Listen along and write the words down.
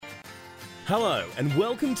Hello and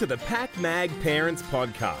welcome to the Pack Mag Parents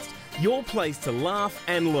Podcast, your place to laugh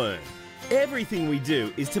and learn. Everything we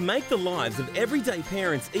do is to make the lives of everyday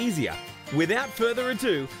parents easier. Without further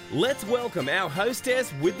ado, let's welcome our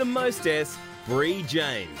hostess with the mostess, Bree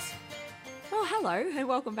James. Well, hello and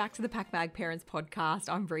welcome back to the Pack Mag Parents Podcast.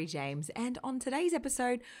 I'm Bree James, and on today's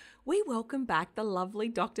episode, we welcome back the lovely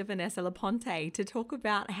Dr. Vanessa LaPonte to talk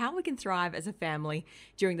about how we can thrive as a family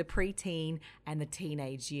during the preteen and the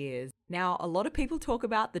teenage years. Now, a lot of people talk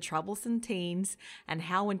about the troublesome teens and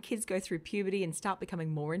how when kids go through puberty and start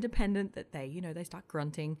becoming more independent, that they start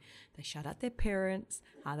grunting, they shut out their parents,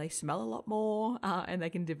 they smell a lot more, and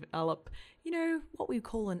they can develop, what we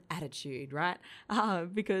call an attitude, right?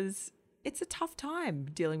 Because it's a tough time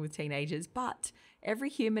dealing with teenagers, but every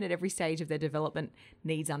human at every stage of their development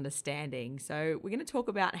needs understanding. So we're going to talk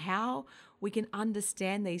about how we can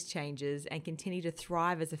understand these changes and continue to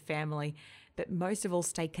thrive as a family, but most of all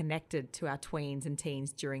stay connected to our tweens and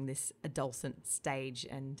teens during this adolescent stage.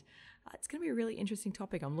 And it's going to be a really interesting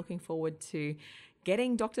topic. I'm looking forward to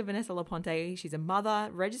getting Dr. Vanessa LaPonte. She's a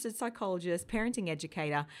mother, registered psychologist, parenting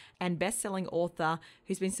educator, and best-selling author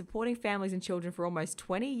who's been supporting families and children for almost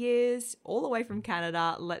 20 years, all the way from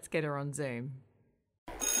Canada. Let's get her on Zoom.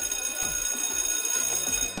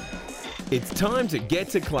 It's time to get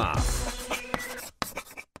to class.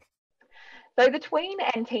 So the tween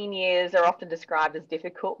and teen years are often described as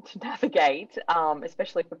difficult to navigate,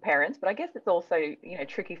 especially for parents, but I guess it's also,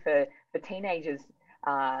 tricky for teenagers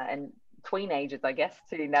and tweenagers, I guess,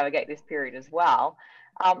 to navigate this period as well.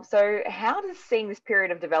 So how does seeing this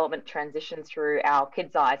period of development transition through our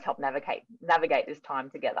kids' eyes help navigate this time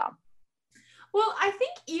together? Well, I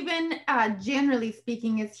think even generally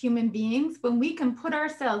speaking, as human beings, when we can put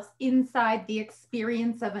ourselves inside the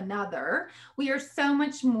experience of another, we are so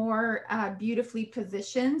much more beautifully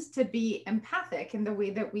positioned to be empathic in the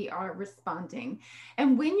way that we are responding.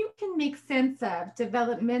 And when you can make sense of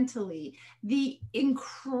developmentally the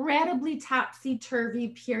incredibly topsy-turvy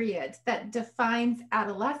period that defines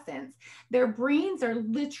adolescence, their brains are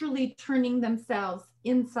literally turning themselves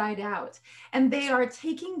inside out. And they are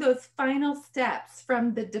taking those final steps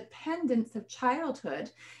from the dependence of childhood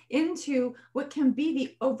into what can be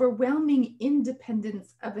the overwhelming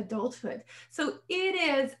independence of adulthood. So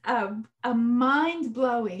it is a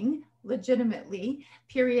mind-blowing, legitimately,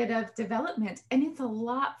 period of development. And it's a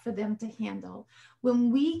lot for them to handle.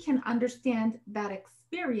 When we can understand that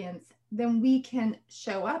experience, then we can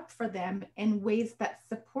show up for them in ways that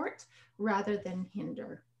support rather than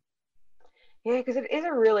hinder. Yeah, because it is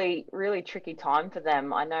a really, really tricky time for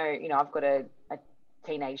them. I know, I've got a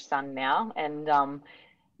teenage son now, and,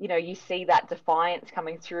 you see that defiance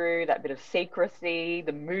coming through, that bit of secrecy,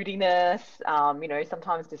 the moodiness,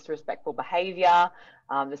 sometimes disrespectful behavior.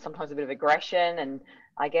 There's sometimes a bit of aggression. And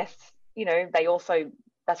I guess,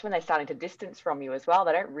 that's when they're starting to distance from you as well.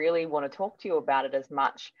 They don't really want to talk to you about it as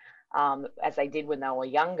much as they did when they were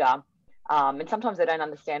younger. And sometimes they don't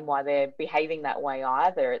understand why they're behaving that way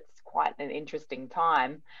either. It's quite an interesting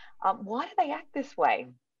time. Why do they act this way?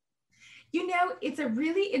 It's a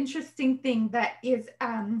really interesting thing that is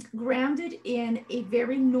grounded in a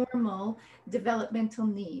very normal developmental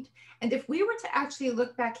need. And if we were to actually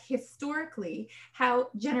look back historically, how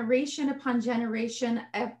generation upon generation,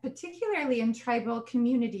 particularly in tribal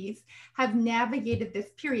communities, have navigated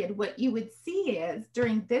this period, what you would see is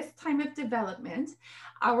during this time of development,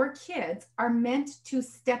 our kids are meant to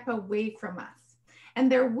step away from us. And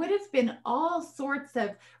there would have been all sorts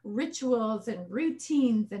of rituals and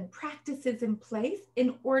routines and practices in place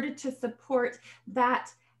in order to support that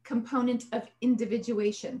component of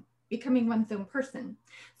individuation, becoming one's own person.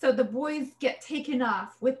 So the boys get taken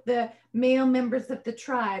off with the male members of the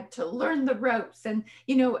tribe to learn the ropes, and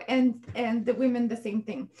and the women the same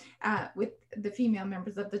thing with the female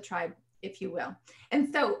members of the tribe, if you will. And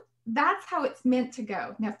so that's how it's meant to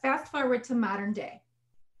go. Now, fast forward to modern day.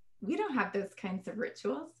 We don't have those kinds of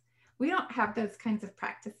rituals. We don't have those kinds of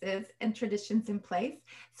practices and traditions in place.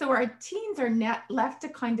 So our teens are left to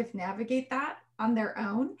kind of navigate that on their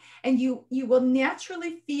own. And you will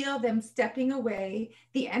naturally feel them stepping away,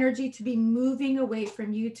 the energy to be moving away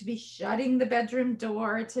from you, to be shutting the bedroom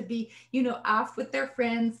door, to be, off with their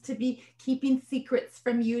friends, to be keeping secrets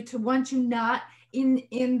from you, to want you not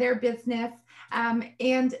in their business.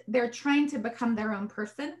 And they're trying to become their own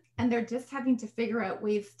person. And they're just having to figure out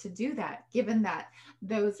ways to do that, given that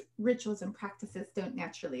those rituals and practices don't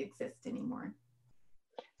naturally exist anymore.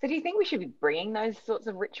 So do you think we should be bringing those sorts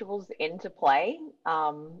of rituals into play?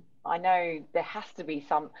 I know there has to be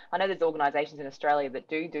I know there's organisations in Australia that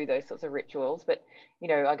do those sorts of rituals, but,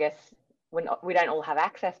 I guess when we don't all have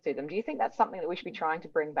access to them. Do you think that's something that we should be trying to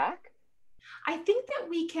bring back? I think that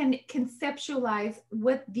we can conceptualize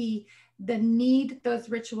what the need those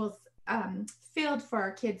rituals filled for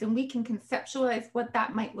our kids, and we can conceptualize what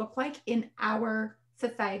that might look like in our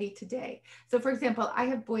society today. So for example, I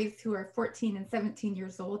have boys who are 14 and 17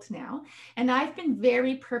 years old now, and I've been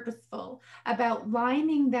very purposeful about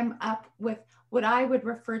lining them up with what I would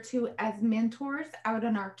refer to as mentors out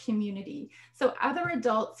in our community. So other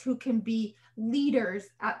adults who can be leaders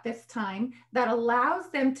at this time, that allows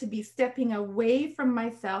them to be stepping away from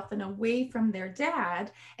myself and away from their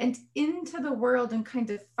dad and into the world and kind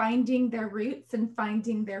of finding their roots and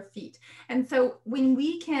finding their feet. And so when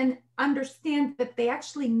we can understand that they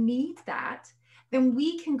actually need that, then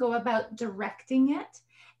we can go about directing it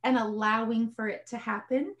and allowing for it to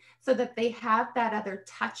happen so that they have that other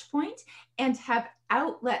touch point and have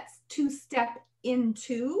outlets to step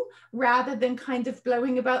into, rather than kind of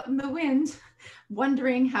blowing about in the wind,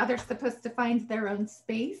 wondering how they're supposed to find their own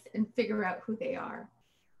space and figure out who they are.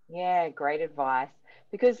 Yeah, great advice.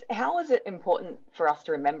 Because how is it important for us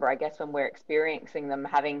to remember, I guess, when we're experiencing them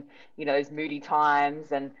having, those moody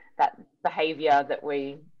times and that behavior that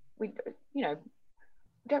we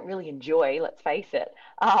don't really enjoy, let's face it.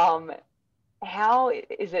 How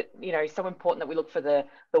is it, so important that we look for the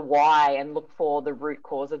why and look for the root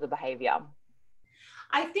cause of the behavior?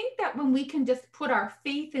 I think that when we can just put our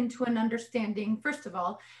faith into an understanding, first of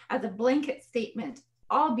all, as a blanket statement,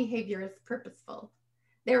 all behavior is purposeful.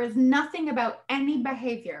 There is nothing about any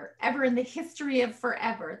behavior ever in the history of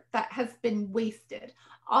forever that has been wasted.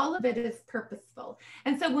 All of it is purposeful.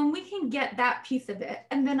 And so when we can get that piece of it,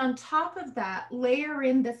 and then on top of that, layer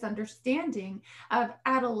in this understanding of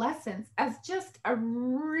adolescence as just a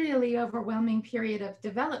really overwhelming period of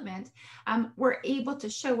development, we're able to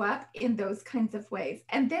show up in those kinds of ways.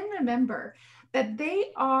 And then remember that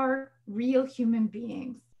they are real human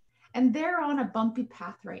beings. And they're on a bumpy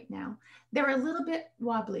path right now. They're a little bit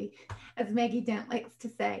wobbly, as Maggie Dent likes to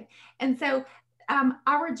say. And so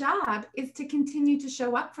our job is to continue to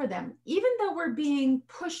show up for them. Even though we're being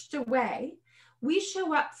pushed away, we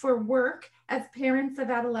show up for work as parents of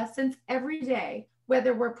adolescents every day,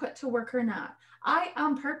 whether we're put to work or not. I,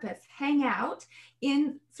 on purpose, hang out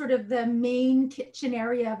in sort of the main kitchen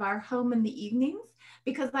area of our home in the evenings,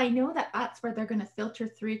 because I know that that's where they're going to filter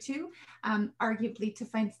through to, arguably to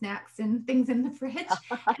find snacks and things in the fridge.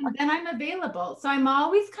 And then I'm available. So I'm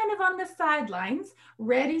always kind of on the sidelines,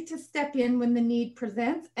 ready to step in when the need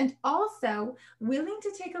presents, and also willing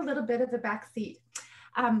to take a little bit of a back seat.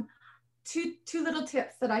 Two little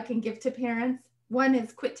tips that I can give to parents. One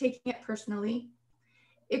is quit taking it personally.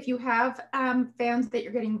 If you have found that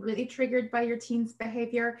you're getting really triggered by your teen's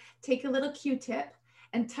behavior, take a little Q-tip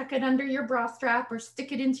and tuck it under your bra strap or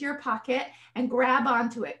stick it into your pocket and grab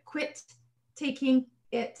onto it. Quit taking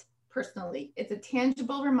it personally. It's a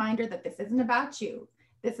tangible reminder that this isn't about you.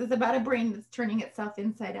 This is about a brain that's turning itself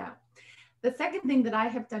inside out. The second thing that I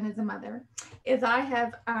have done as a mother is I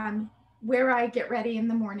have, where I get ready in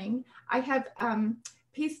the morning, I have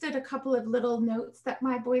pasted a couple of little notes that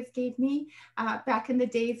my boys gave me back in the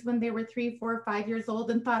days when they were 3, 4, 5 years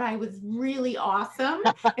old and thought I was really awesome.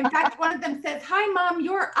 In fact, one of them says, "Hi, Mom,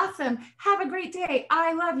 you're awesome. Have a great day.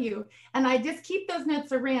 I love you." And I just keep those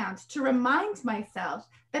notes around to remind myself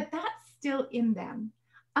that that's still in them.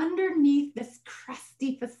 Underneath this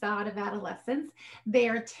crusty facade of adolescence, they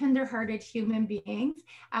are tender-hearted human beings,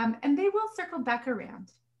 and they will circle back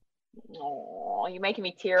around. Oh, you're making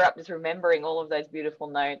me tear up just remembering all of those beautiful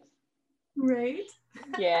notes. Right?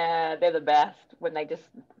 Yeah, they're the best when they just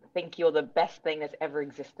think you're the best thing that's ever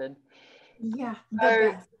existed. Yeah,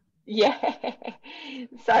 the best. Yeah.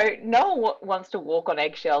 So no one wants to walk on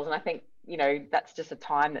eggshells, and I think, that's just a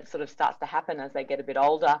time that sort of starts to happen as they get a bit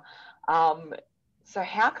older. So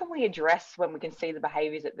how can we address when we can see the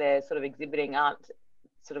behaviors that they're sort of exhibiting aren't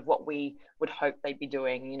sort of what we would hope they'd be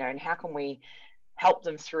doing, and how can we help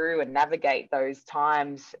them through and navigate those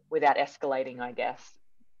times without escalating, I guess?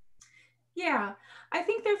 Yeah, I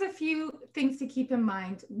think there's a few things to keep in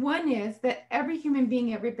mind. One is that every human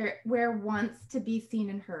being everywhere wants to be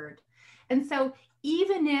seen and heard. And so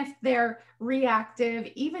even if they're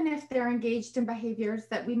reactive, even if they're engaged in behaviors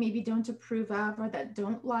that we maybe don't approve of or that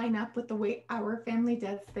don't line up with the way our family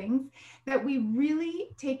does things, that we really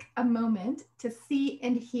take a moment to see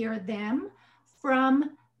and hear them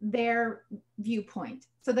from their viewpoint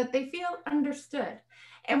so that they feel understood.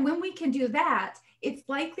 And when we can do that, it's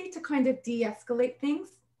likely to kind of de-escalate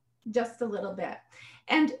things just a little bit.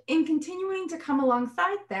 And in continuing to come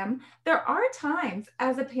alongside them, there are times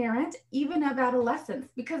as a parent, even of adolescents,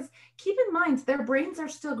 because keep in mind, their brains are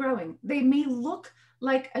still growing. They may look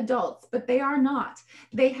like adults, but they are not.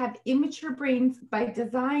 They have immature brains by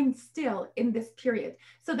design still in this period.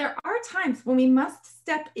 So there are times when we must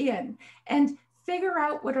step in and figure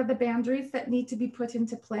out what are the boundaries that need to be put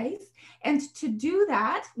into place, and to do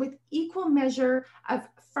that with equal measure of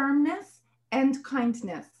firmness and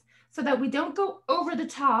kindness, so that we don't go over the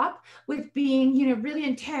top with being, really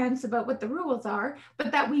intense about what the rules are,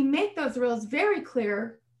 but that we make those rules very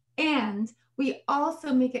clear, and we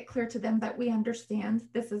also make it clear to them that we understand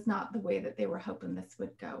this is not the way that they were hoping this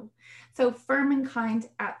would go. So firm and kind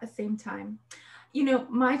at the same time.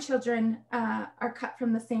 My children are cut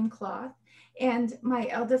from the same cloth. And my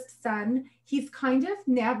eldest son, he's kind of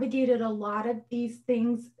navigated a lot of these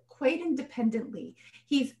things quite independently.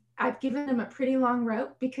 I've given him a pretty long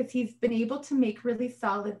rope because he's been able to make really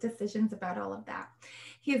solid decisions about all of that.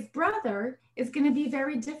 His brother is going to be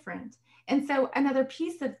very different. And so another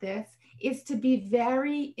piece of this is to be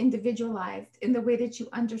very individualized in the way that you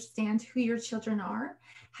understand who your children are,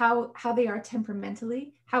 how they are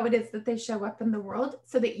temperamentally, how it is that they show up in the world,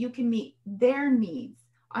 so that you can meet their needs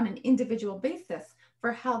on an individual basis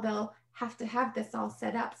for how they'll have to have this all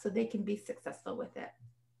set up so they can be successful with it.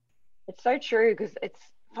 It's so true, because it's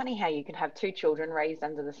funny how you can have two children raised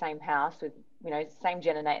under the same house with, same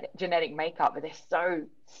genetic makeup, but they're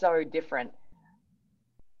so different.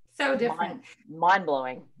 So different.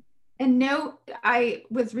 Mind-blowing. And I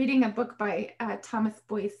was reading a book by Thomas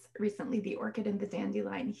Boyce recently, The Orchid and the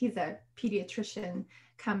Dandelion. He's a pediatrician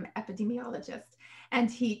come epidemiologist. And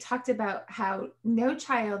he talked about how no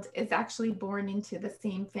child is actually born into the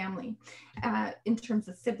same family in terms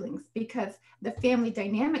of siblings, because the family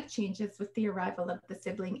dynamic changes with the arrival of the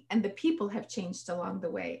sibling, and the people have changed along the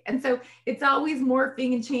way. And so it's always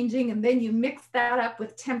morphing and changing. And then you mix that up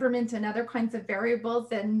with temperament and other kinds of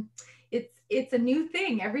variables, and it's a new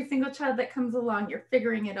thing. Every single child that comes along, you're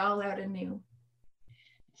figuring it all out anew.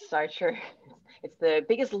 So true. It's the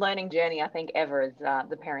biggest learning journey I think ever, is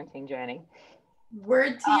the parenting journey.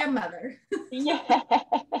 Word to your mother. Yeah.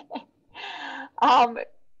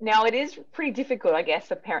 Now, it is pretty difficult, I guess,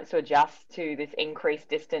 for parents to adjust to this increased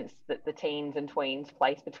distance that the teens and tweens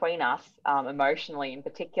place between us, emotionally in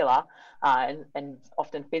particular, and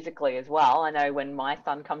often physically as well. I know when my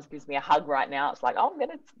son comes, gives me a hug right now, it's like, oh, I'm going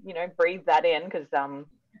to, breathe that in, because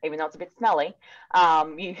even though it's a bit smelly,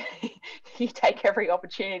 you take every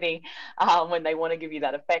opportunity when they want to give you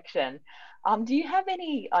that affection. Do you have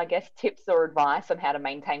any, I guess, tips or advice on how to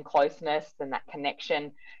maintain closeness and that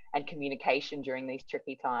connection and communication during these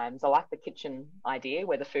tricky times? I like the kitchen idea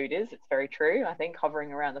where the food is. It's very true, I think,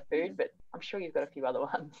 hovering around the food, but I'm sure you've got a few other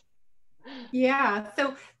ones. Yeah.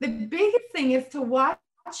 So the biggest thing is to watch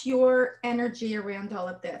your energy around all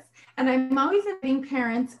of this. And I'm always inviting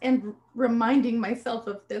parents and reminding myself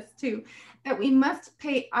of this too, that we must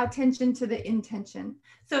pay attention to the intention.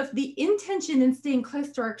 So if the intention in staying close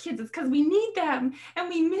to our kids is because we need them and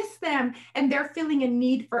we miss them and they're feeling a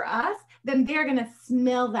need for us, then they're going to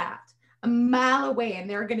smell that a mile away and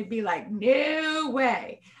they're going to be like, no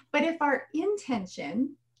way. But if our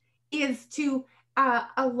intention is to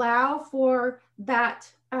allow for that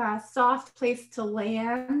soft place to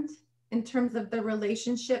land in terms of the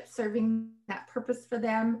relationship serving that purpose for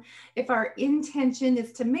them, if our intention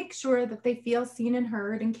is to make sure that they feel seen and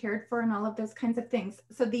heard and cared for and all of those kinds of things,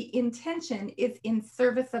 so the intention is in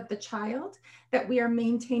service of the child, that we are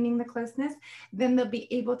maintaining the closeness, then they'll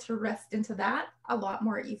be able to rest into that a lot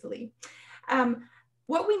more easily.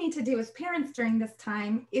 What we need to do as parents during this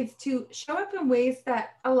time is to show up in ways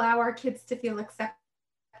that allow our kids to feel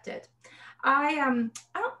accepted. I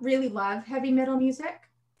don't really love heavy metal music,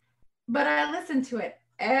 but I listen to it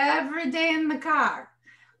every day in the car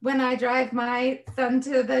when I drive my son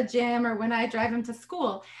to the gym or when I drive him to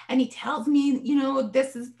school. And he tells me,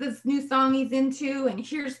 this is this new song he's into, and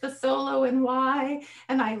here's the solo and why.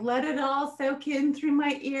 And I let it all soak in through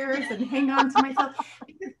my ears and hang on to myself,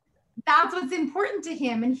 because that's what's important to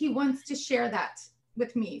him. And he wants to share that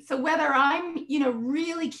with me. So whether I'm,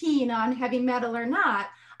 really keen on heavy metal or not,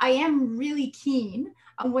 I am really keen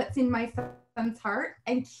on what's in my son's heart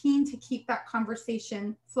and keen to keep that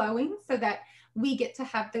conversation flowing so that we get to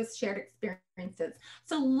have those shared experiences.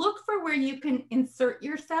 So look for where you can insert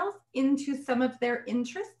yourself into some of their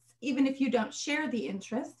interests, even if you don't share the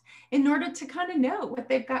interest, in order to kind of know what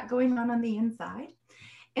they've got going on the inside.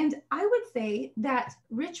 And I would say that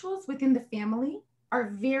rituals within the family are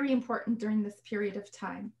very important during this period of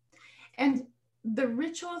time. And the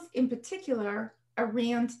rituals in particular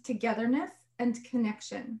around togetherness and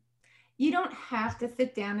connection. You don't have to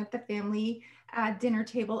sit down at the family dinner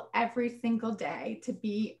table every single day to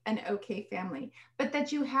be an okay family, but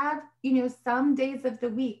that you have, some days of the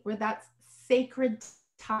week where that's sacred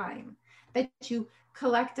time that you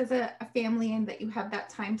collect as a family, and that you have that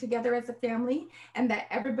time together as a family, and that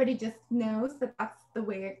everybody just knows that that's the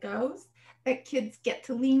way it goes, that kids get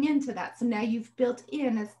to lean into that. So now you've built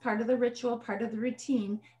in, as part of the ritual, part of the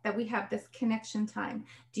routine, that we have this connection time.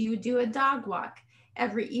 Do you do a dog walk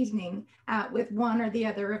every evening with one or the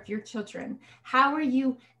other of your children? How are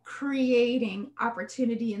you creating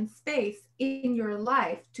opportunity and space in your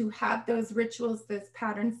life to have those rituals, those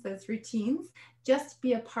patterns, those routines just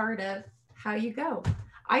be a part of how you go?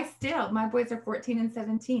 My boys are 14 and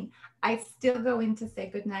 17. I still go in to say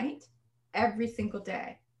goodnight every single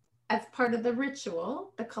day as part of the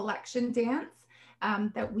ritual, the collection dance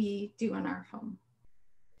that we do in our home.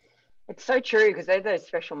 It's so true, because they're those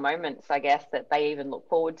special moments, I guess, that they even look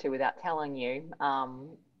forward to without telling you.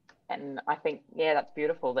 And I think, yeah, that's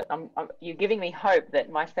beautiful. That you're giving me hope that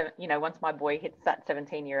once my boy hits that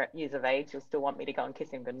 17 years of age, he'll still want me to go and kiss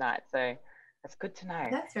him goodnight. So that's good to know.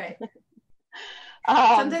 That's right.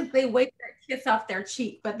 Sometimes they wipe their kiss off their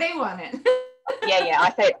cheek, but they want it.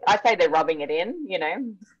 yeah. I say they're rubbing it in,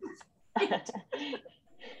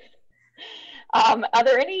 Are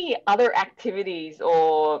there any other activities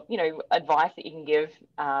or, advice that you can give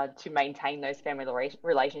to maintain those family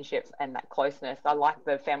relationships and that closeness? I like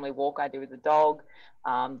the family walk I do with the dog,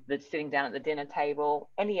 the sitting down at the dinner table.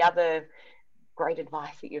 Any other great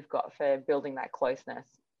advice that you've got for building that closeness?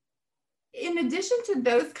 In addition to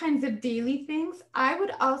those kinds of daily things, I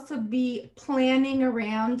would also be planning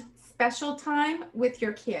around special time with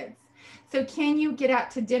your kids. So can you get out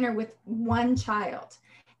to dinner with one child?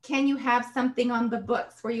 Can you have something on the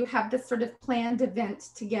books where you have this sort of planned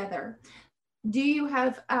event together? Do you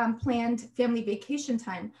have planned family vacation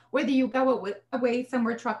time, whether you go away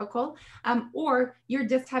somewhere tropical or you're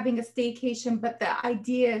just having a staycation, but the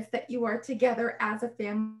idea is that you are together as a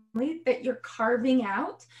family, that you're carving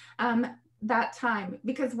out that time,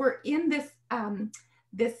 because we're in this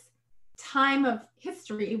this time of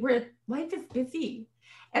history where life is busy,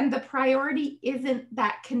 and the priority isn't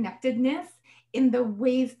that connectedness in the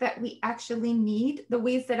ways that we actually need, the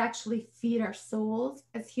ways that actually feed our souls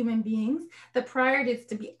as human beings. The priority is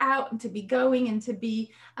to be out and to be going and to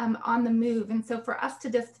be on the move. And so for us to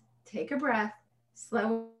just take a breath,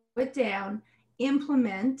 slow it down,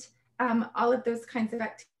 implement all of those kinds of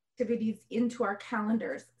activities into our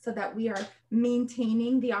calendars so that we are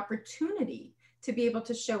maintaining the opportunity to be able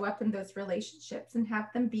to show up in those relationships and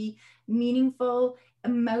have them be meaningful,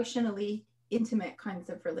 emotionally intimate kinds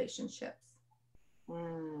of relationships.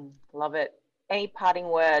 Love it. Any parting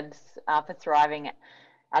words for thriving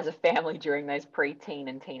as a family during those pre-teen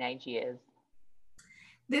and teenage years?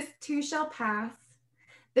 This too shall pass.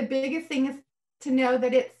 The biggest thing is to know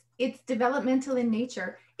that it's developmental in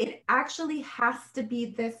nature. It actually has to be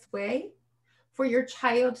this way for your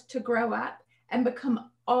child to grow up and become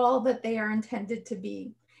all that they are intended to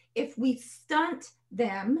be. If we stunt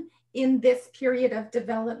them in this period of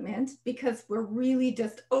development because we're really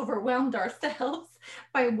just overwhelmed ourselves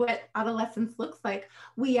by what adolescence looks like,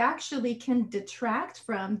 we actually can detract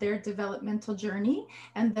from their developmental journey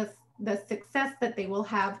and the success that they will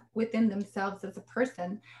have within themselves as a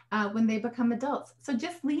person when they become adults. So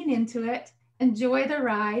just lean into it, enjoy the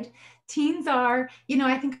ride. Teens are,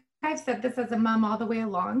 I think I've said this as a mom all the way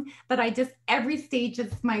along, but every stage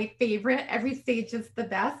is my favorite. Every stage is the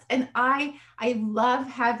best. And I love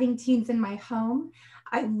having teens in my home.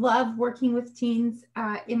 I love working with teens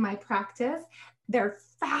in my practice. They're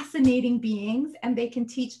fascinating beings, and they can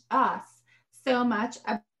teach us so much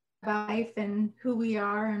about life and who we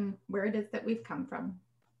are and where it is that we've come from.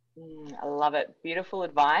 I love it. Beautiful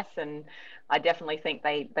advice. And I definitely think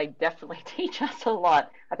they definitely teach us a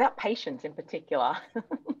lot about patience in particular.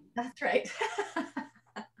 That's right.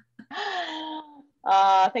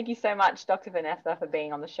 Thank you so much, Dr. Vanessa, for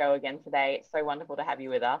being on the show again today. It's so wonderful to have you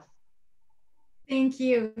with us. Thank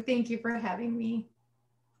you. Thank you for having me.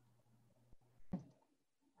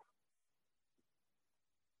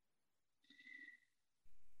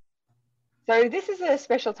 So this is a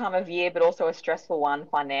special time of year, but also a stressful one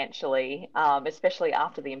financially, especially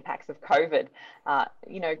after the impacts of COVID.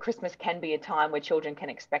 Christmas can be a time where children can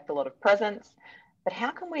expect a lot of presents, but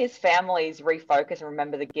how can we as families refocus and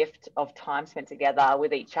remember the gift of time spent together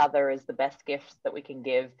with each other as the best gifts that we can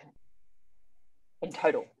give in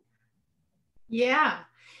total? Yeah.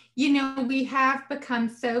 We have become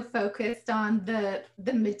so focused on the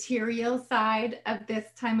material side of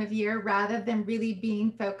this time of year rather than really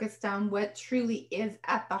being focused on what truly is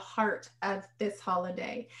at the heart of this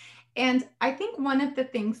holiday. And I think one of the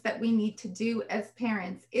things that we need to do as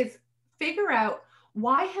parents is figure out,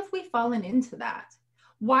 why have we fallen into that?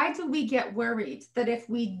 why do we get worried that if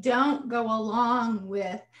we don't go along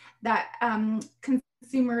with that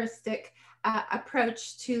consumeristic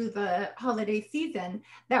approach to the holiday season,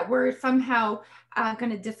 that we're somehow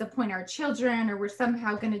going to disappoint our children, or we're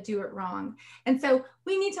somehow going to do it wrong? And so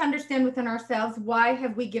we need to understand within ourselves, why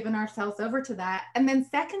have we given ourselves over to that? And then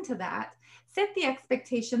second to that, set the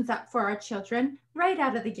expectations up for our children right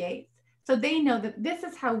out of the gates, so they know that this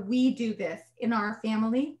is how we do this in our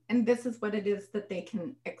family, and this is what it is that they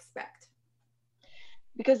can expect.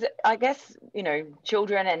 Because I guess, you know,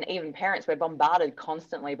 children and even parents, we're bombarded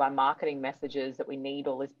constantly by marketing messages that we need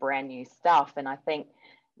all this brand new stuff. And I think,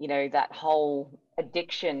 you know, that whole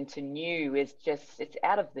addiction to new is just, it's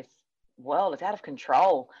out of this world, it's out of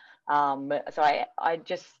control. So I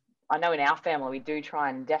know in our family, we do try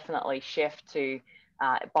and definitely shift to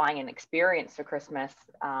buying an experience for Christmas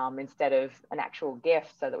instead of an actual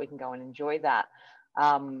gift, so that we can go and enjoy that.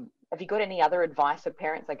 Have you got any other advice for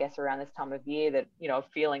parents, I guess, around this time of year, that, you know,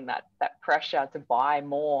 feeling that pressure to buy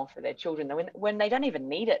more for their children when they don't even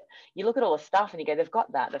need it? You look at all the stuff and you go, they've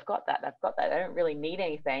got that, they've got that, they've got that. They don't really need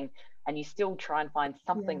anything, and you still try and find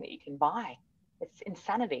something that you can buy. It's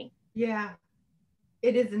insanity. Yeah,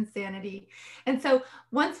 it is insanity. And so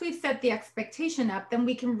once we've set the expectation up, then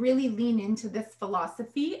we can really lean into this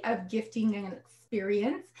philosophy of gifting an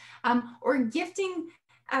experience, or gifting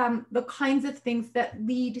the kinds of things that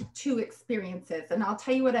lead to experiences. And I'll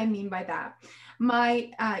tell you what I mean by that. My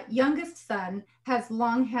youngest son has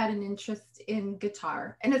long had an interest in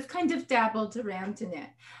guitar and has kind of dabbled around in it.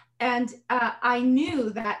 And I knew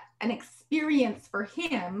that an experience for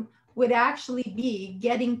him would actually be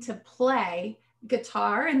getting to play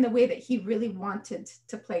guitar in the way that he really wanted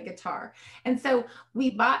to play guitar. And so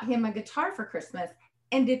we bought him a guitar for Christmas,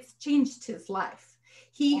 and it's changed his life.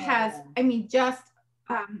 He has, I mean, just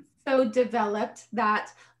so developed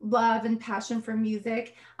that love and passion for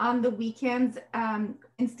music. On the weekends,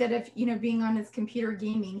 instead of, you know, being on his computer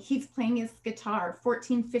gaming, he's playing his guitar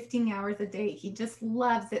 14, 15 hours a day. He just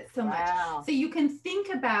loves it so much. So you can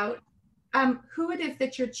think about who it is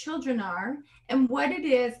that your children are, and what it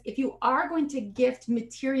is, if you are going to gift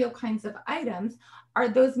material kinds of items, are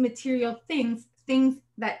those material things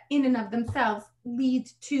that in and of themselves lead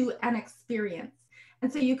to an experience.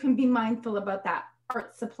 And so you can be mindful about that.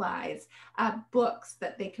 Art supplies, books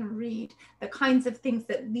that they can read, the kinds of things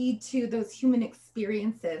that lead to those human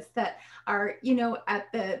experiences that are, you know, at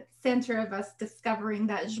the center of us discovering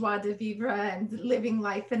that joie de vivre and living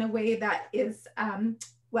life in a way that is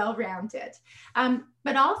well-rounded.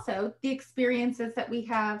 But also the experiences that we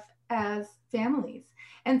have as families.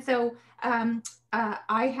 And so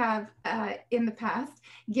I have in the past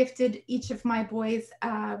gifted each of my boys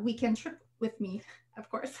a weekend trip with me, of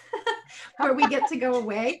course, where we get to go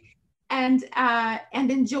away and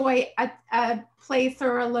enjoy a place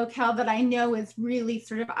or a locale that I know is really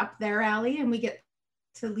sort of up their alley, and we get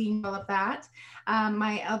to lean all of that.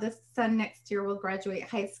 My eldest son next year will graduate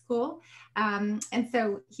high school. And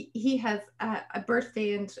so he has a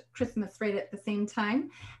birthday and Christmas right at the same time.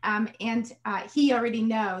 And he already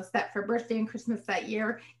knows that for birthday and Christmas that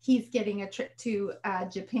year, he's getting a trip to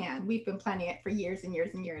Japan. We've been planning it for years and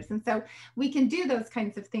years and years. And so we can do those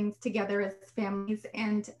kinds of things together as families,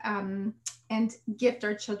 and gift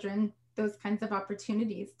our children those kinds of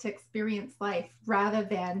opportunities to experience life, rather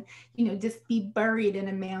than, you know, just be buried in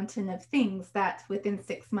a mountain of things that within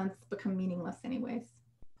 6 months become meaningless anyways.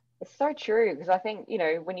 It's so true, because I think, you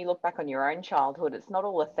know, when you look back on your own childhood, it's not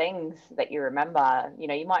all the things that you remember. You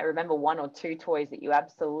know, you might remember one or two toys that you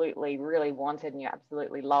absolutely really wanted and you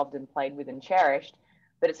absolutely loved and played with and cherished,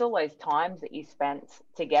 but it's all those times that you spent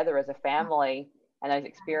together as a family and those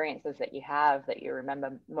experiences that you have that you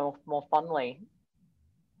remember more fondly.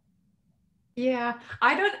 Yeah,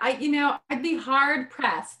 I'd be hard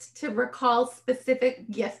pressed to recall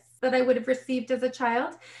specific gifts that I would have received as a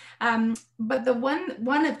child. But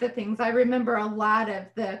one of the things I remember, a lot of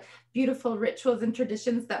the beautiful rituals and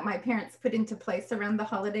traditions that my parents put into place around the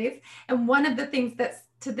holidays. And one of the things that's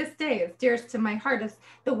to this day is dearest to my heart is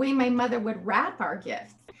the way my mother would wrap our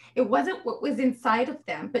gifts. It wasn't what was inside of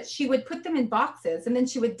them, but she would put them in boxes, and then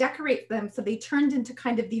she would decorate them so they turned into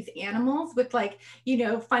kind of these animals with, like, you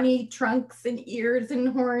know, funny trunks and ears and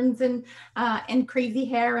horns and crazy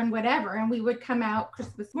hair and whatever. And we would come out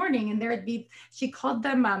Christmas morning, and there would be, she called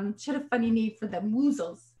them, she had a funny name for them,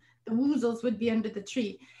 woozles. The woozles would be under the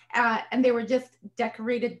tree, and they were just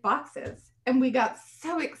decorated boxes. And we got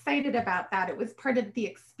so excited about that. It was part of the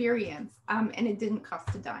experience, and it didn't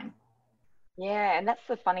cost a dime. Yeah, and that's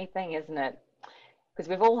the funny thing, isn't it? Because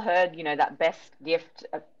we've all heard, you know, that best gift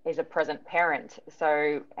is a present parent.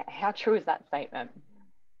 So how true is that statement?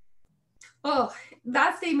 Oh,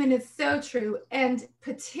 that statement is so true, and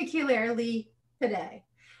particularly today,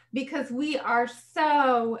 because we are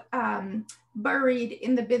so buried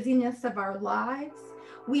in the busyness of our lives.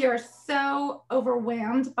 We are so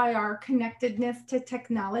overwhelmed by our connectedness to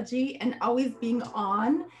technology and always being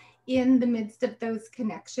on in the midst of those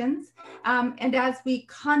connections. And as we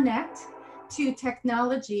connect to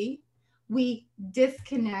technology, we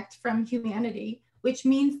disconnect from humanity, which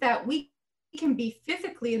means that we can be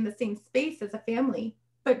physically in the same space as a family,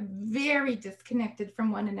 but very disconnected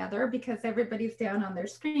from one another because everybody's down on their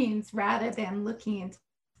screens rather than looking into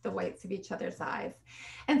the whites of each other's eyes.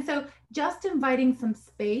 And so just inviting some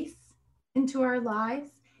space into our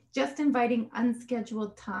lives, just inviting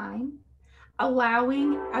unscheduled time,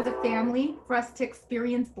 allowing as a family for us to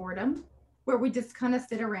experience boredom, where we just kind of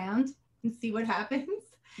sit around and see what happens.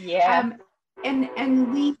 Yeah.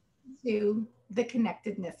 And lean to the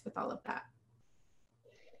connectedness with all of that.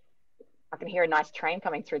 I can hear a nice train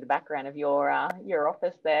coming through the background of your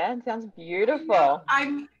office there. It sounds beautiful.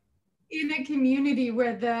 I'm in a community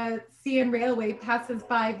where the CN Railway passes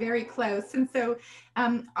by very close, and so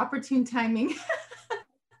opportune timing.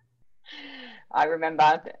 I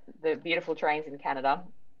remember the beautiful trains in Canada.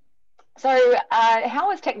 So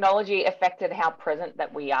how has technology affected how present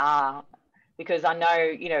that we are? Because I know,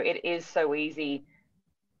 it is so easy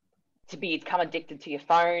to become addicted to your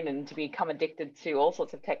phone and to become addicted to all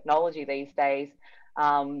sorts of technology these days,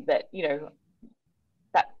 that,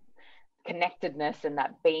 that connectedness and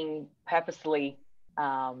that being purposely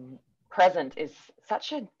present is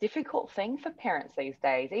such a difficult thing for parents these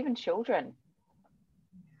days, even children.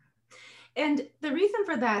 And the reason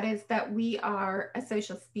for that is that we are a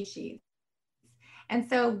social species. And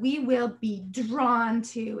so we will be drawn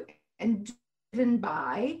to and driven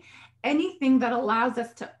by anything that allows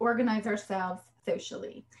us to organize ourselves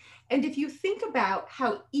socially. And if you think about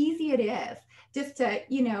how easy it is just to,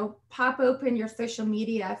 pop open your social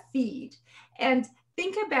media feed and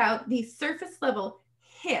think about the surface level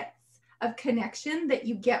hits of connection that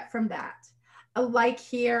you get from that. A like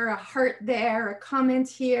here, a heart there, a comment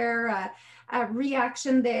here, a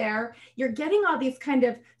reaction there. You're getting all these kind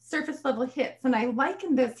of surface level hits. And I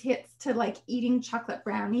liken those hits to like eating chocolate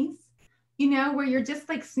brownies, where you're just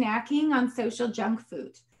like snacking on social junk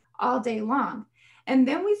food all day long. And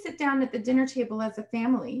then we sit down at the dinner table as a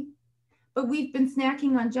family, but we've been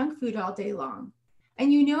snacking on junk food all day long.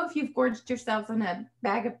 And if you've gorged yourselves on a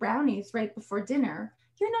bag of brownies right before dinner,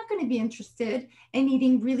 you're not going to be interested in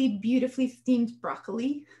eating really beautifully steamed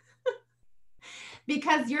broccoli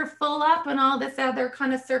because you're full up on all this other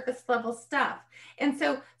kind of surface level stuff. And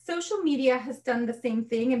so social media has done the same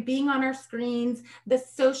thing, and being on our screens, the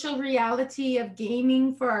social reality of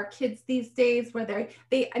gaming for our kids these days, where they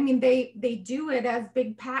do it as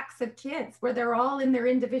big packs of kids where they're all in their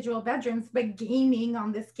individual bedrooms, but gaming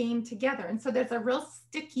on this game together. And so there's a real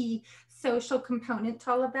sticky social component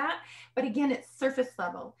to all of that. But again, it's surface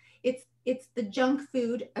level. It's the junk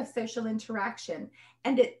food of social interaction,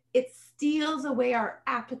 and it steals away our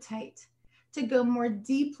appetite to go more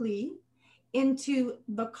deeply into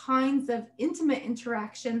the kinds of intimate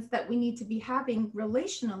interactions that we need to be having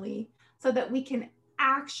relationally so that we can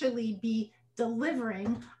actually be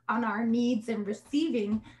delivering on our needs and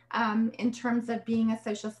receiving in terms of being a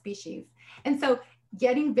social species. And so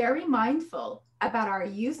getting very mindful about our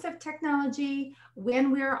use of technology, when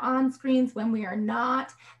we're on screens, when we are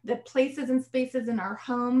not, the places and spaces in our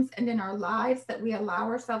homes and in our lives that we allow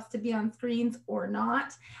ourselves to be on screens or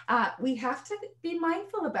not. We have to be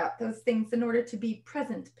mindful about those things in order to be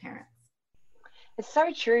present parents. It's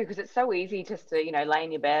so true, because it's so easy just to, lay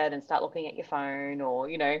in your bed and start looking at your phone, or,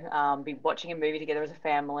 be watching a movie together as a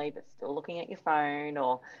family, but still looking at your phone,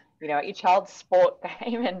 or, at your child's sport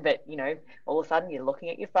game, and but all of a sudden you're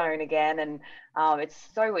looking at your phone again, and it's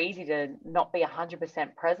so easy to not be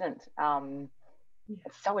 100% present.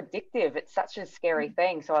 It's so addictive. It's such a scary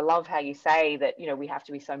thing. So I love how you say that we have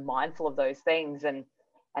to be so mindful of those things and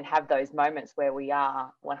have those moments where we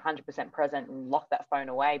are 100% present and lock that phone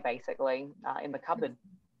away, basically, in the cupboard.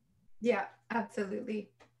 Yeah, absolutely.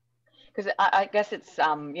 Because I guess it's,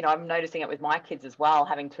 I'm noticing it with my kids as well,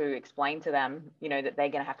 having to explain to them, that they're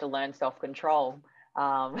going to have to learn self-control.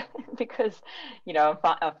 Because,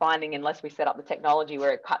 I'm finding unless we set up the technology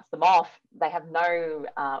where it cuts them off, they have no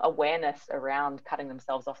awareness around cutting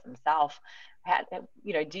themselves off themselves.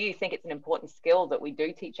 Do you think it's an important skill that we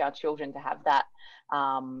do teach our children to have that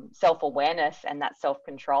self-awareness and that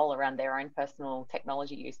self-control around their own personal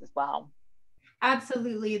technology use as well?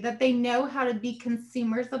 Absolutely, that they know how to be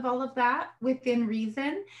consumers of all of that within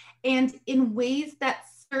reason and in ways that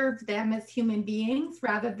serve them as human beings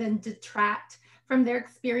rather than detract from their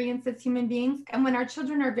experience as human beings. And when our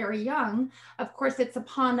children are very young, of course, it's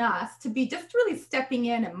upon us to be just really stepping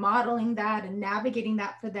in and modeling that and navigating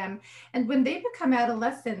that for them. And when they become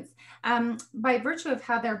adolescents, by virtue of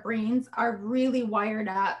how their brains are really wired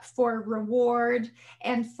up for reward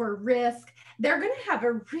and for risk, they're going to have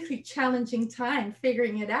a really challenging time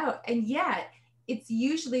figuring it out. And yet, it's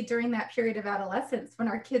usually during that period of adolescence when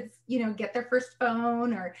our kids, get their first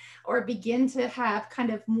phone or begin to have kind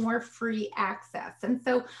of more free access. And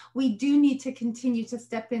so we do need to continue to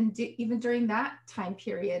step in even during that time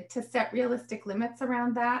period to set realistic limits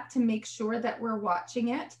around that, to make sure that we're watching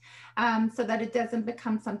it so that it doesn't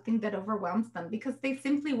become something that overwhelms them, because they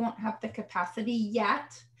simply won't have the capacity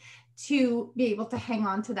yet to be able to hang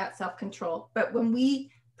on to that self-control. But when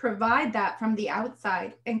we provide that from the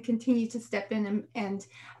outside and continue to step in and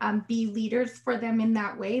be leaders for them in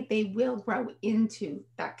that way, they will grow into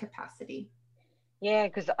that capacity. Yeah,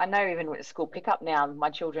 because I know even with school pickup now, my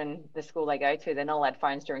children, the school they go to, they're not allowed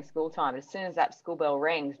phones during school time. As soon as that school bell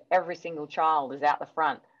rings, every single child is out the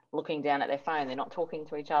front looking down at their phone. They're not talking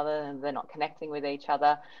to each other and they're not connecting with each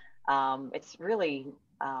other. It's really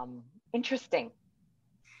interesting.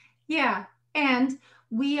 Yeah, and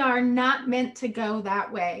we are not meant to go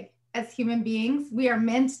that way as human beings. We are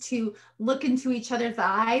meant to look into each other's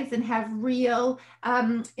eyes and have real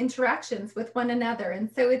interactions with one another.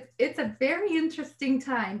 And so it's a very interesting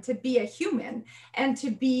time to be a human and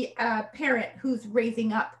to be a parent who's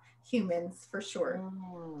raising up humans, for sure.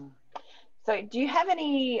 So do you have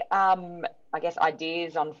any,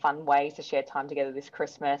 ideas on fun ways to share time together this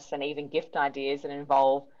Christmas, and even gift ideas that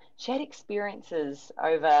involve shared experiences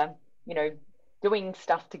over, doing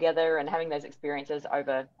stuff together and having those experiences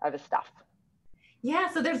over stuff? Yeah,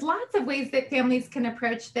 so there's lots of ways that families can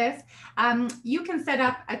approach this. You can set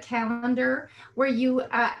up a calendar where you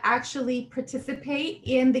actually participate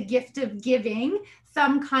in the gift of giving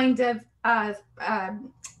some kind of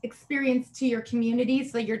experience to your community.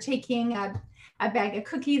 So you're taking a bag of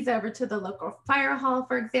cookies over to the local fire hall,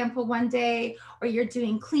 for example, one day, or you're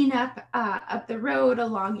doing cleanup up the road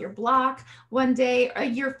along your block one day, or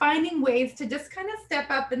you're finding ways to just kind of step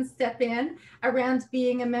up and step in around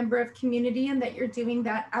being a member of community, and that you're doing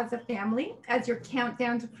that as a family. As your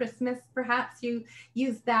countdown to Christmas, perhaps you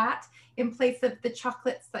use that in place of the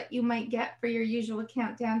chocolates that you might get for your usual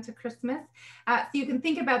countdown to Christmas. So you can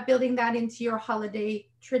think about building that into your holiday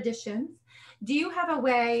traditions. Do you have a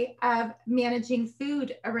way of managing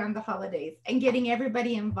food around the holidays and getting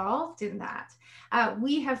everybody involved in that?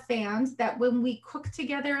 We have found that when we cook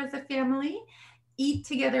together as a family, eat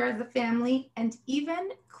together as a family, and even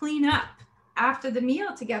clean up after the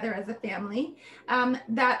meal together as a family,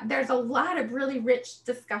 that there's a lot of really rich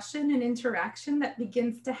discussion and interaction that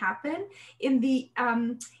begins to happen in the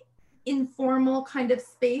informal kind of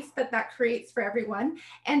space that creates for everyone.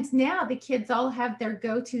 And now the kids all have their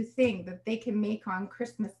go-to thing that they can make on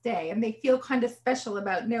Christmas Day, and they feel kind of special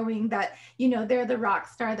about knowing that, they're the rock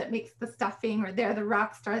star that makes the stuffing, or they're the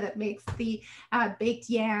rock star that makes the baked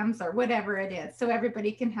yams, or whatever it is. So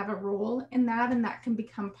everybody can have a role in that, and that can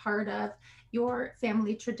become part of your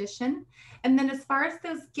family tradition. And then as far as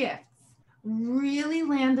those gifts, really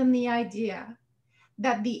land on the idea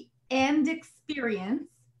that the end experience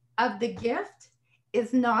of the gift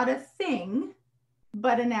is not a thing,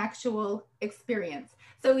 but an actual experience.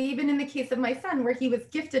 So even in the case of my son, where he was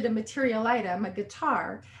gifted a material item, a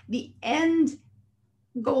guitar, the end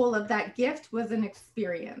goal of that gift was an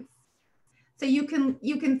experience. So you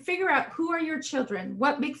can figure out, who are your children,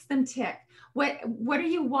 what makes them tick, what are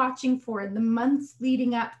you watching for in the months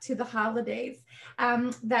leading up to the holidays,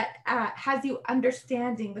 that has you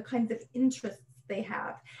understanding the kinds of interests they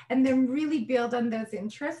have, and then really build on those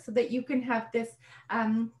interests so that you can have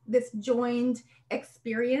this joined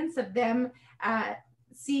experience of them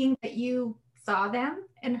seeing that you saw them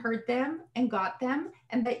and heard them and got them,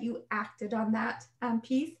 and that you acted on that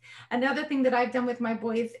piece. Another thing that I've done with my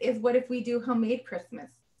boys is, what if we do homemade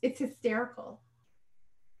Christmas? It's hysterical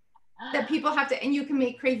that people have to, and you can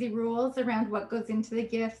make crazy rules around what goes into the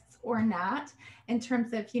gifts or not, in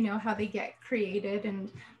terms of, how they get created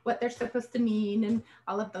and what they're supposed to mean and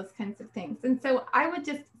all of those kinds of things. And so I would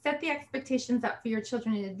just set the expectations up for your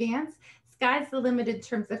children in advance. Sky's the limit in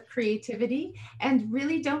terms of creativity, and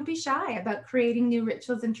really don't be shy about creating new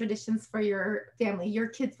rituals and traditions for your family. Your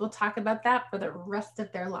kids will talk about that for the rest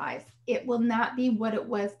of their lives. It will not be what it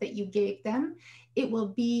was that you gave them. It will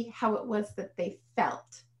be how it was that they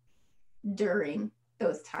felt during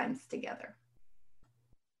those times together.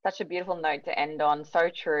 Such a beautiful note to end on. So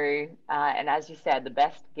true. And as you said, the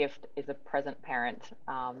best gift is a present parent.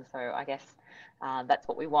 So I guess that's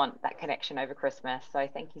what we want, that connection over Christmas. So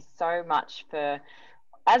thank you so much for,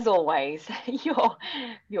 as always, your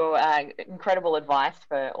incredible advice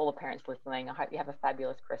for all the parents listening. I hope you have a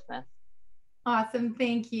fabulous Christmas. Awesome.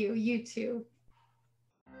 Thank you. You too.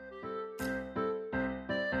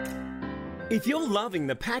 If you're loving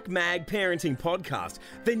the Pack Mag Parenting Podcast,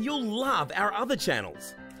 then you'll love our other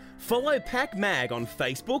channels. Follow Pack Mag on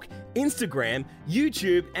Facebook, Instagram,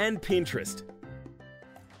 YouTube, and Pinterest.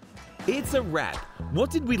 It's a wrap.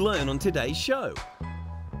 What did we learn on today's show?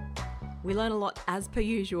 We learn a lot, as per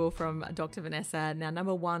usual, from Dr. Vanessa. Now,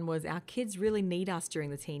 number one was our kids really need us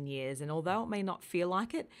during the teen years. And although it may not feel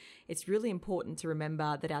like it, it's really important to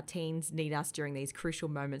remember that our teens need us during these crucial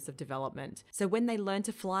moments of development. So when they learn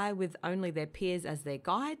to fly with only their peers as their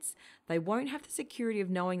guides, they won't have the security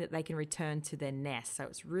of knowing that they can return to their nest. So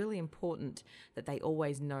it's really important that they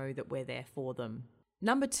always know that we're there for them.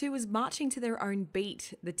 Number two is marching to their own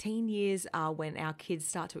beat. The teen years are when our kids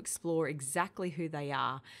start to explore exactly who they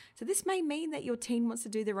are. So this may mean that your teen wants to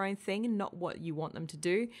do their own thing and not what you want them to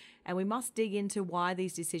do. And we must dig into why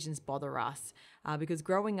these decisions bother us. Because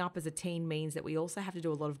growing up as a teen means that we also have to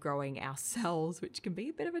do a lot of growing ourselves, which can be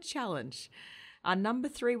a bit of a challenge. Number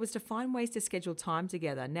three was to find ways to schedule time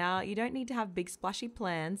together. Now, you don't need to have big splashy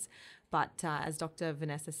plans, but as Dr.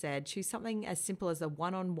 Vanessa said, choose something as simple as a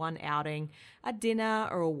one-on-one outing, a dinner,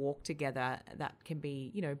 or a walk together. That can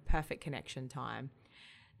be, perfect connection time.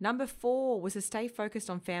 Number four was to stay focused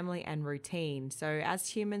on family and routine. So as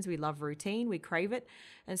humans, we love routine, we crave it.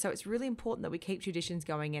 And so it's really important that we keep traditions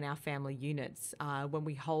going in our family units. When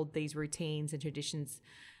we hold these routines and traditions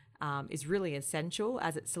is really essential,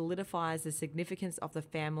 as it solidifies the significance of the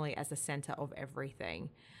family as the center of everything.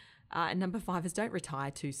 And number five is don't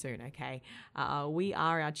retire too soon, okay? We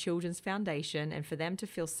are our children's foundation, and for them to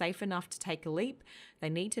feel safe enough to take a leap, they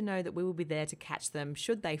need to know that we will be there to catch them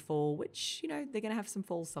should they fall, which, they're going to have some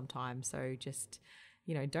falls sometimes. So just,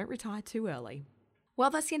 don't retire too early. Well,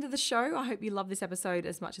 that's the end of the show. I hope you love this episode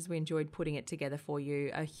as much as we enjoyed putting it together for you.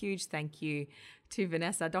 A huge thank you to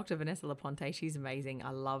Vanessa, Dr. Vanessa LaPonte. She's amazing.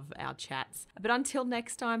 I love our chats. But until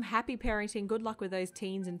next time, happy parenting. Good luck with those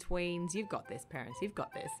teens and tweens. You've got this, parents. You've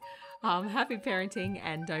got this. Happy parenting,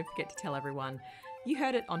 and don't forget to tell everyone you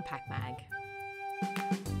heard it on Pack Mag.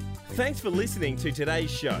 Thanks for listening to today's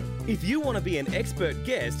show. If you want to be an expert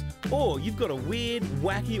guest, or you've got a weird,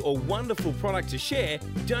 wacky, or wonderful product to share,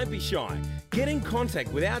 don't be shy. Get in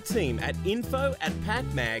contact with our team at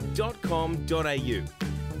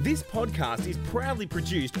info@packmag.com.au. This podcast is proudly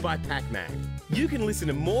produced by PackMag. You can listen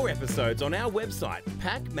to more episodes on our website,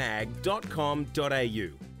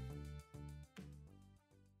 packmag.com.au.